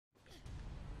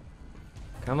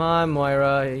Come on,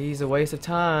 Moira. He's a waste of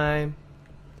time.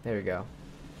 There we go.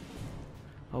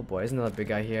 Oh boy, there's another big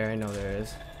guy here. I know there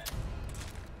is.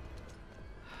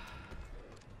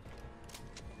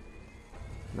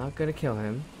 Not gonna kill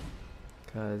him.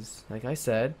 Because, like I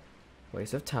said,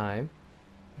 waste of time.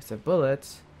 Waste of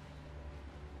bullets.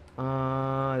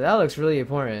 That looks really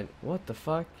important. What the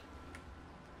fuck?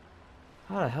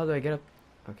 How the hell do I get up?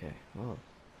 Okay, well.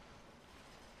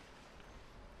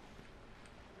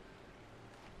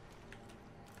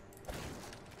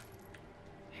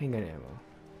 Handgun ammo.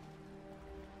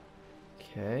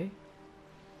 Okay.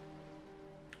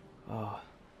 Oh.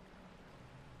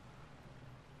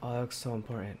 Oh, that looks so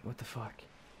important. What the fuck?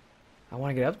 I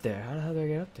want to get up there. How the hell do I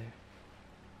get up there?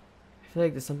 I feel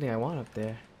like there's something I want up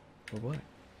there. But what?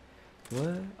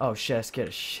 What? Oh shit, I scared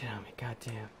the shit out of me. God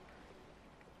damn.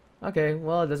 Okay,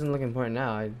 well, it doesn't look important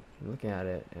now. I'm looking at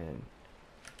it and...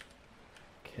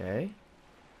 Okay.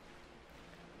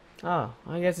 Oh,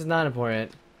 I guess it's not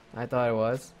important. I thought it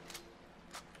was.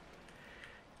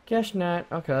 Guess not.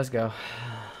 Okay, let's go.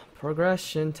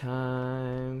 Progression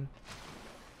time.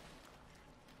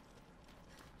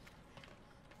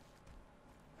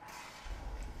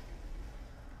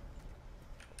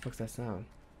 What's that sound?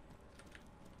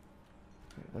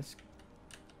 Right, let's...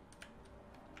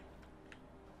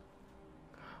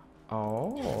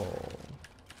 Oh.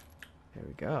 There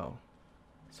we go.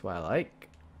 That's what I like.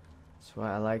 That's what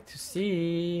I like to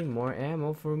see. More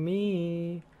ammo for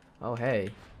me. Oh,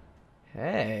 hey.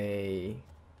 Hey.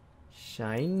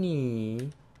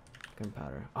 Shiny.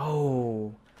 Gunpowder.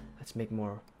 Oh. Let's make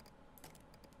more.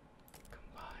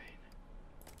 Combine.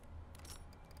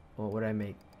 Well, what did I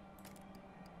make?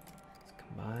 Let's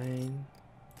combine.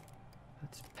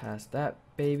 Let's pass that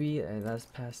baby. And let's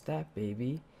pass that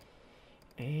baby.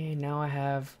 And now I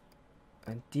have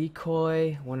a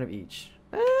decoy. One of each.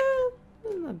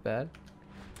 Not bad.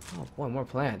 Oh boy, more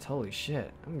plants. Holy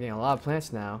shit. I'm getting a lot of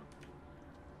plants now.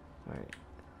 Alright.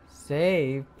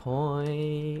 Save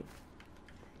point.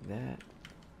 That.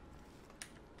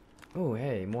 Oh,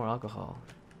 hey, more alcohol.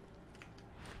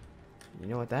 You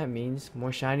know what that means.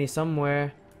 More shiny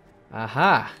somewhere.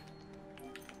 Aha!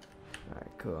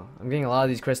 Alright, cool. I'm getting a lot of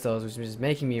these crystals, which is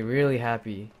making me really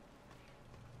happy.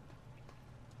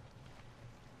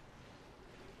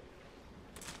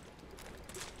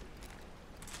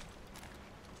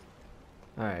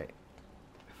 Alright.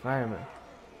 Fireman.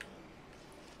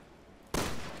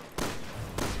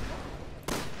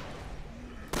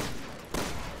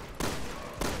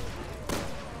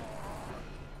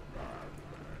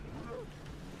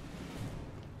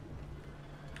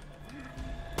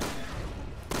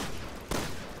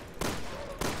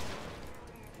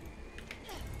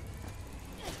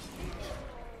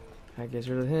 That gets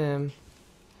rid of him.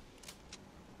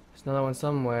 There's another one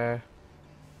somewhere.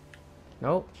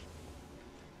 Nope.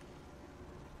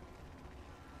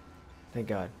 Thank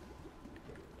God.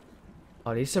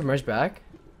 Oh, did he submerge back?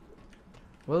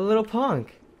 What a little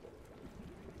punk.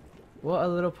 What a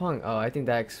little punk. Oh, I think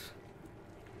that's...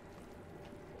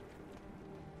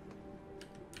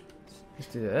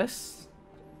 Let's do this.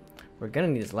 We're gonna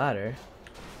need this ladder.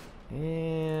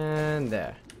 And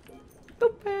there.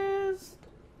 Topaz.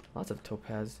 Lots of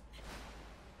topaz.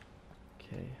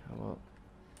 Okay, well...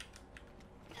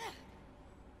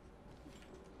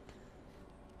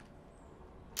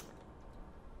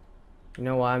 You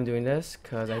know why I'm doing this?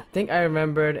 Because I think I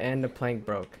remembered and the plank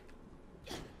broke.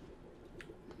 I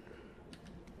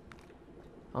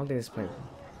don't think this plank...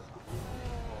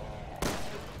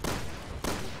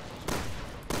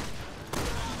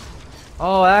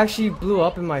 Oh, it actually blew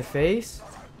up in my face?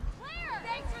 Claire,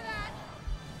 thanks for that.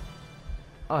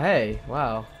 Oh, hey.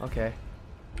 Wow. Okay.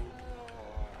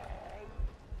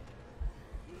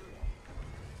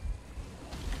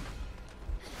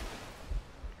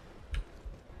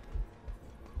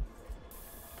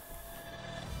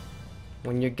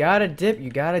 When you gotta dip, you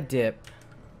gotta dip.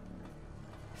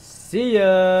 See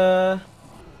ya!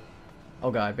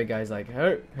 Oh god, big guy's like,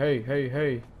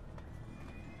 hey.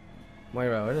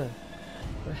 Moira, where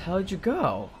the hell did you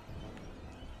go?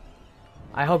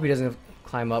 I hope he doesn't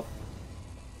climb up.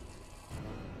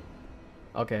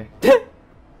 Okay.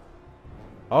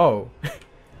 Oh.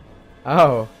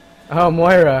 Oh. Oh,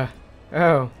 Moira.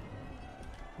 Oh.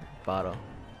 Bottle.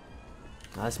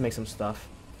 Now let's make some stuff.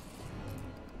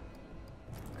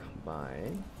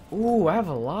 Combine. Ooh, I have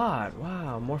a lot.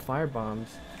 Wow, more fire bombs.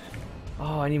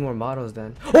 Oh, I need more models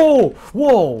then. Oh!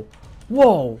 Whoa!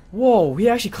 Whoa! Whoa! He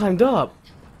actually climbed up.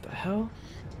 What the hell?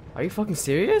 Are you fucking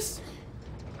serious?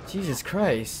 Jesus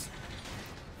Christ.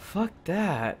 Fuck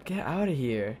that. Get out of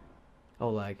here.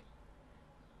 Oh, lag.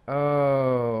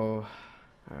 Oh.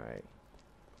 Alright.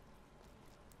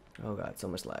 god, so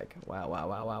much lag. Wow, wow,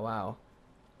 wow, wow, wow.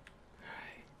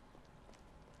 Alright.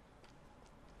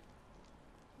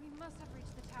 We must have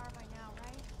reached the tower by now,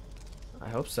 right? I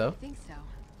hope so. I think so.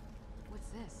 What's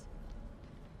this?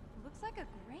 Looks like a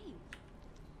grave.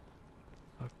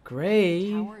 A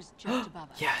grave. The tower's just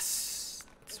above us. Yes!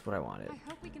 That's what I wanted. I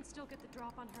hope we can still get the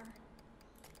drop on her.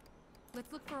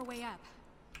 Let's look for a way up.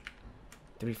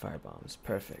 3 firebombs.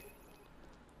 Perfect.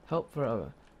 Help for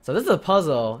other. So this is a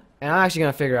puzzle, and I'm actually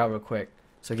gonna figure it out real quick.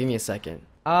 So give me a second.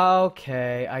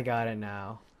 Okay, I got it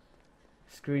now.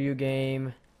 Screw you,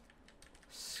 game.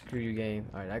 Screw you, game.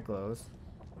 Alright, that glows.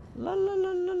 La la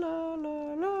la la la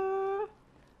la la.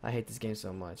 I hate this game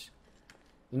so much.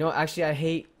 You know, actually, I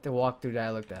hate the walkthrough that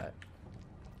I looked at.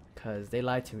 Because they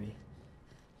lied to me.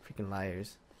 Freaking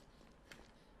liars.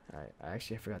 Alright, I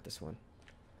forgot this one.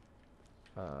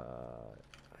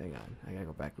 Hang on. I gotta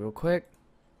go back real quick.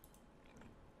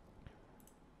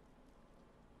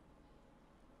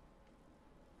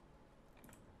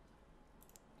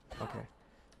 Okay.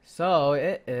 So,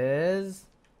 it is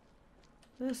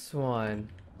this one.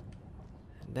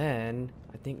 And then,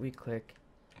 I think we click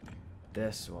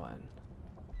this one.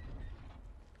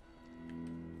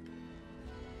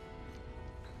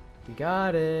 We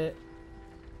got it.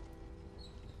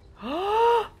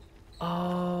 Oh,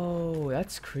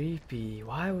 that's creepy.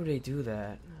 Why would they do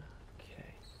that?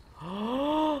 Okay.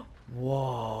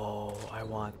 Whoa, I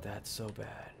want that so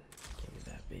bad. Give me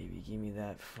that baby. Give me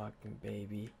that fucking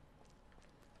baby.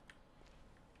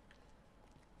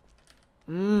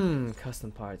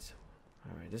 Custom parts.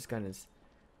 Alright, this gun is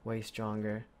way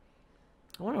stronger.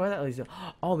 I wonder why that leads to.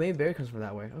 Oh, maybe Barry comes from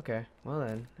that way. Okay, well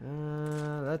then.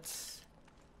 Let's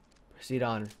proceed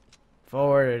on.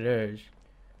 Forward it is.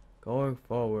 Going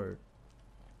forward.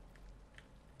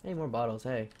 Hey, more bottles.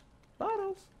 Hey.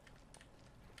 Bottles!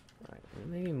 Alright,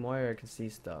 maybe Moira can see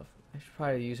stuff. I should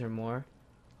probably use her more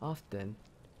often.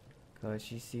 Because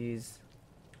she sees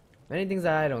many things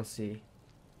that I don't see.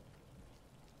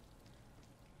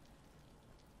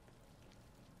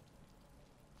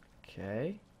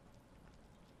 Okay.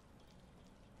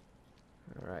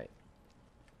 Alright.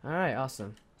 Alright,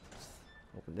 awesome.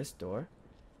 Open this door.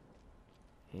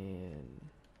 And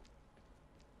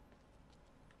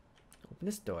open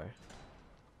this door.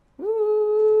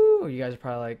 Woo! You guys are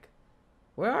probably like,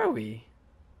 where are we?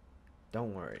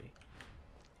 Don't worry.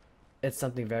 It's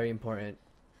something very important.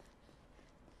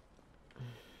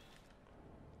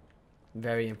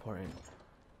 Very important.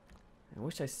 I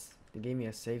wish they gave me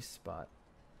a safe spot.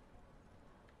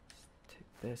 Let's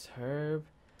take this herb.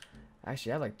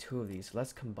 Actually, I have like 2 of these. So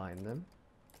let's combine them.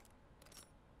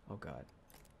 Oh god.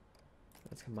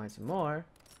 Let's combine some more.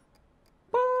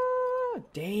 Oh,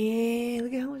 dang,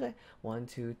 look at how much I... 1,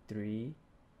 2, 3,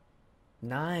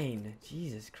 9.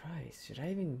 Jesus Christ. Should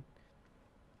I even...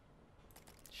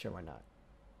 Sure, why not?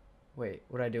 Wait,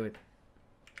 what did I do with...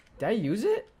 Did I use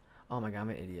it? Oh my god, I'm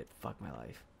an idiot. Fuck my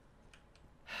life.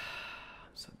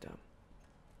 I'm so dumb.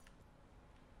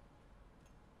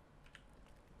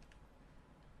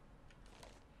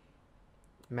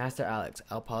 Master Alex.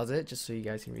 I'll pause it just so you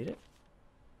guys can read it.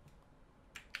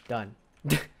 Done.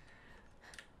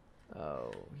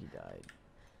 Oh, he died.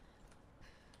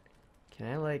 Can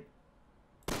I like...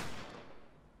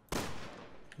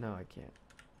 No, I can't.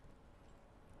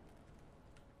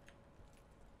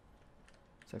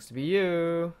 Sucks to be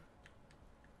you.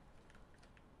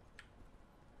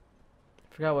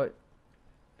 Forgot what...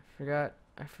 I forgot...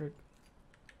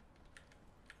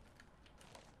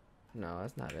 No,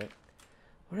 that's not it.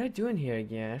 What did I do in here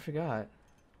again? I forgot.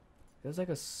 There's like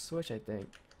a switch, I think.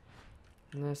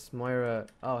 Unless Moira...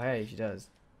 Oh, hey, she does.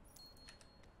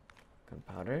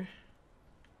 Gunpowder.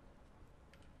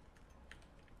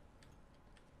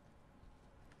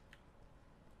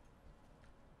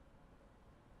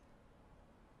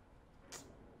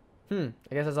 I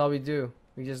guess that's all we do.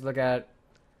 We just look at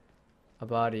a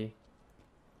body.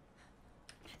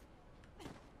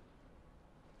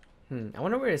 I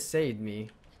wonder where it saved me.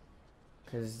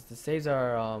 Because the saves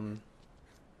are,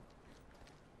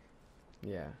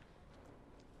 yeah.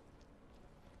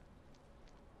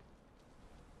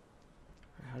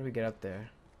 How do we get up there?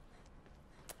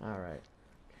 Alright.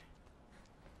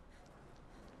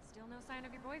 Still no sign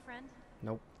of your boyfriend.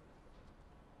 Nope.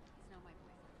 He's not my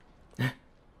boyfriend.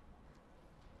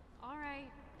 Alright.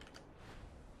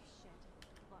 Shit.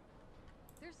 Look,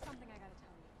 there's something I gotta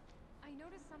tell you. I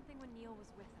noticed something when Neil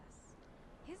was with us.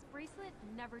 His bracelet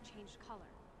never changed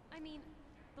color. I mean,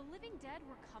 the living dead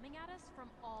were coming at us from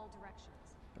all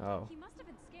directions. Oh. He must have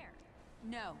been scared.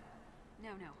 No.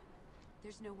 No.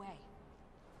 There's no way.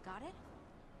 Got it?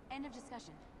 End of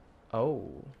discussion.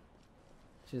 Oh.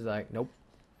 She's like, nope.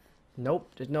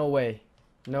 Nope, there's no way.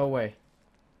 No way.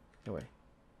 No way.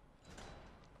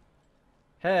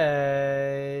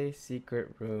 Hey,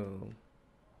 secret room.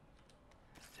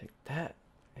 Let's take that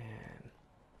and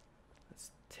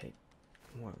let's take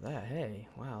more of that. Hey,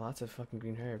 wow, lots of fucking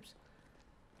green herbs.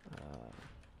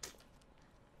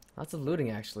 Lots of looting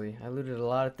actually. I looted a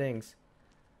lot of things.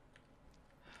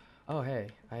 Oh hey,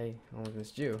 I almost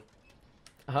missed you.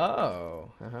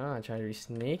 Oh, trying to be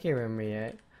sneaky with me,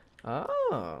 eh?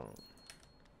 Oh,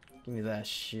 give me that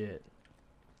shit.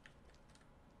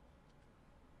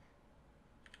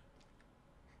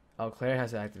 Oh, Claire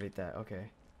has to activate that.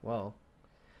 Okay. Well,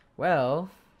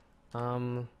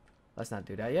 let's not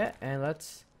do that yet, and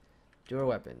let's do our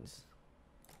weapons.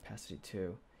 Capacity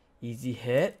 2. Easy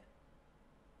hit.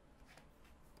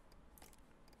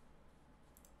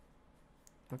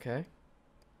 Okay.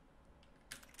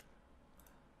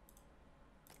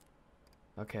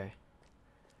 Okay.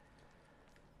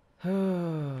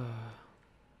 I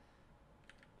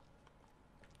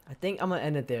think I'm gonna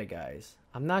end it there, guys.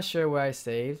 I'm not sure where I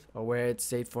saved or where it's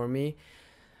saved for me.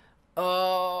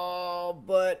 Oh,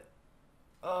 but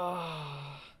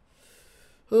I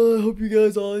hope you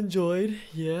guys all enjoyed.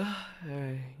 Yeah,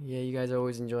 yeah, you guys are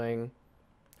always enjoying.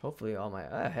 Hopefully, all my.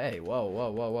 Hey, whoa, whoa,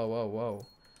 whoa, whoa, whoa, whoa,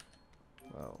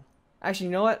 whoa. Actually,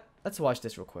 you know what? Let's watch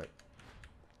this real quick.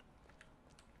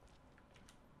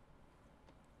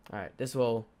 All right, this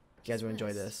will. You guys will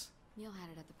enjoy this. Neil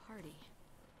had it at the party.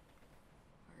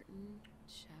 Barton,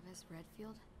 Chavez,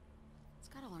 Redfield. It's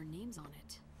got all our names on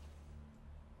it.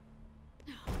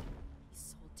 He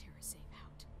sold Terra Safe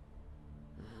out.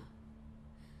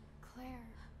 Claire,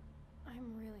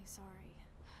 I'm really sorry.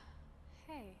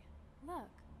 Hey, look.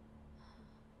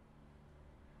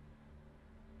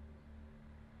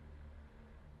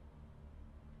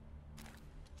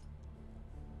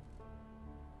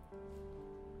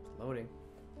 Loading.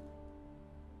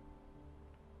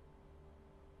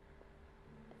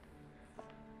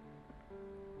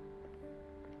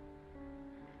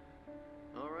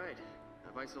 All right,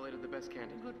 I've isolated the best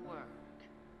candidate. Good work.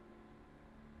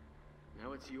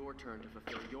 Now it's your turn to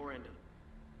fulfill your end of...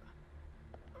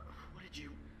 What did you...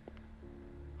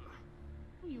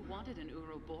 Well, you wanted an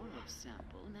Ouroboros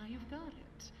sample, now you've got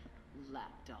it.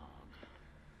 Lapdog.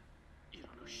 You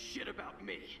don't know shit about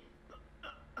me.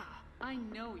 I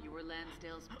know you were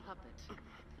Lansdale's puppet.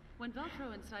 When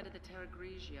Veltro incited the Terra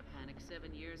Grigia panic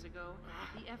 7 years ago,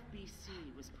 the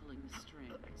FBC was pulling the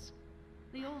strings.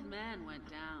 The old man went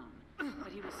down,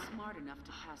 but he was smart enough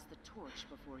to pass the torch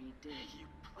before he did. You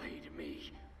played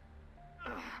me.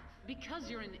 Because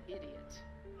you're an idiot.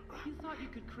 You thought you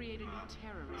could create a new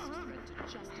terrorist threat to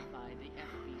justify the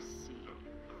FBC.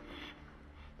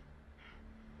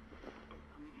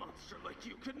 A monster like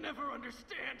you could never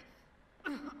understand.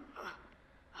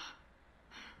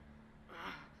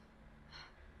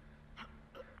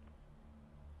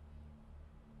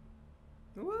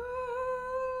 Woo!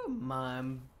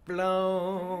 Mind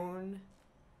blown.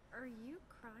 Are you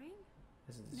crying?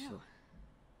 This is No.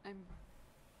 I'm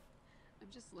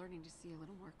just learning to see a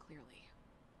little more clearly.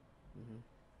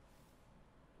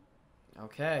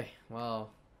 Okay,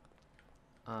 well,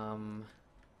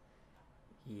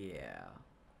 yeah,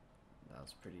 that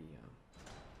was pretty,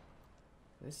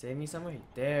 did it save me somewhere?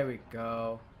 There we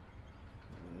go.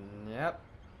 Yep.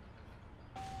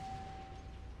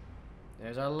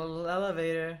 There's our little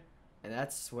elevator, and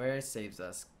that's where it saves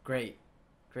us. Great.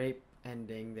 Great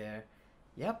ending there.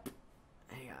 Yep.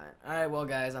 Hang on. Alright, well,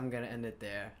 guys, I'm gonna end it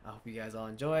there. I hope you guys all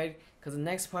enjoyed, because the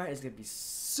next part is gonna be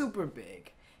super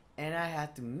big. And I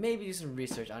have to maybe do some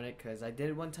research on it, because I did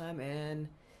it one time, and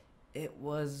it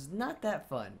was not that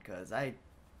fun, because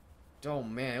oh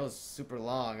man, it was super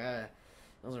long. It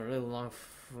was a really long,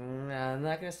 I'm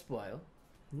not gonna spoil.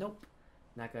 Nope.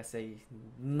 Not gonna say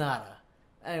nada.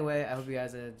 Anyway, I hope you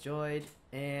guys enjoyed,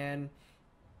 and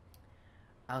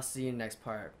I'll see you next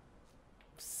part.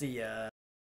 See ya.